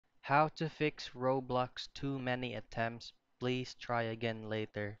How to fix Roblox too many attempts. Please try again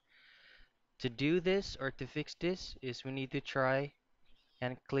later. To do this or to fix this is we need to try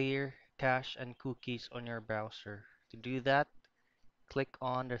and clear cache and cookies on your browser. To do that, click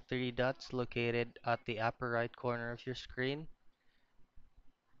on the three dots located at the upper right corner of your screen.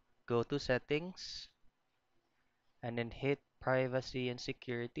 Go to settings and then hit privacy and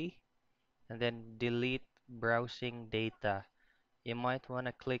security and then delete browsing data. You might want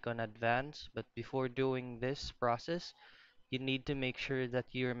to click on advanced, but before doing this process, you need to make sure that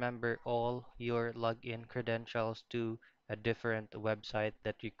you remember all your login credentials to a different website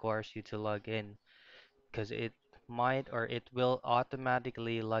that requires you to log in, because it might or it will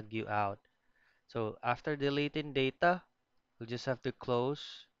automatically log you out. So after deleting data, you'll just have to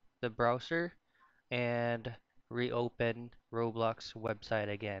close the browser and reopen Roblox website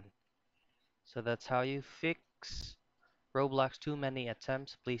again. So that's how you fix Roblox too many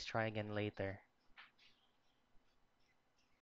attempts. Please try again later.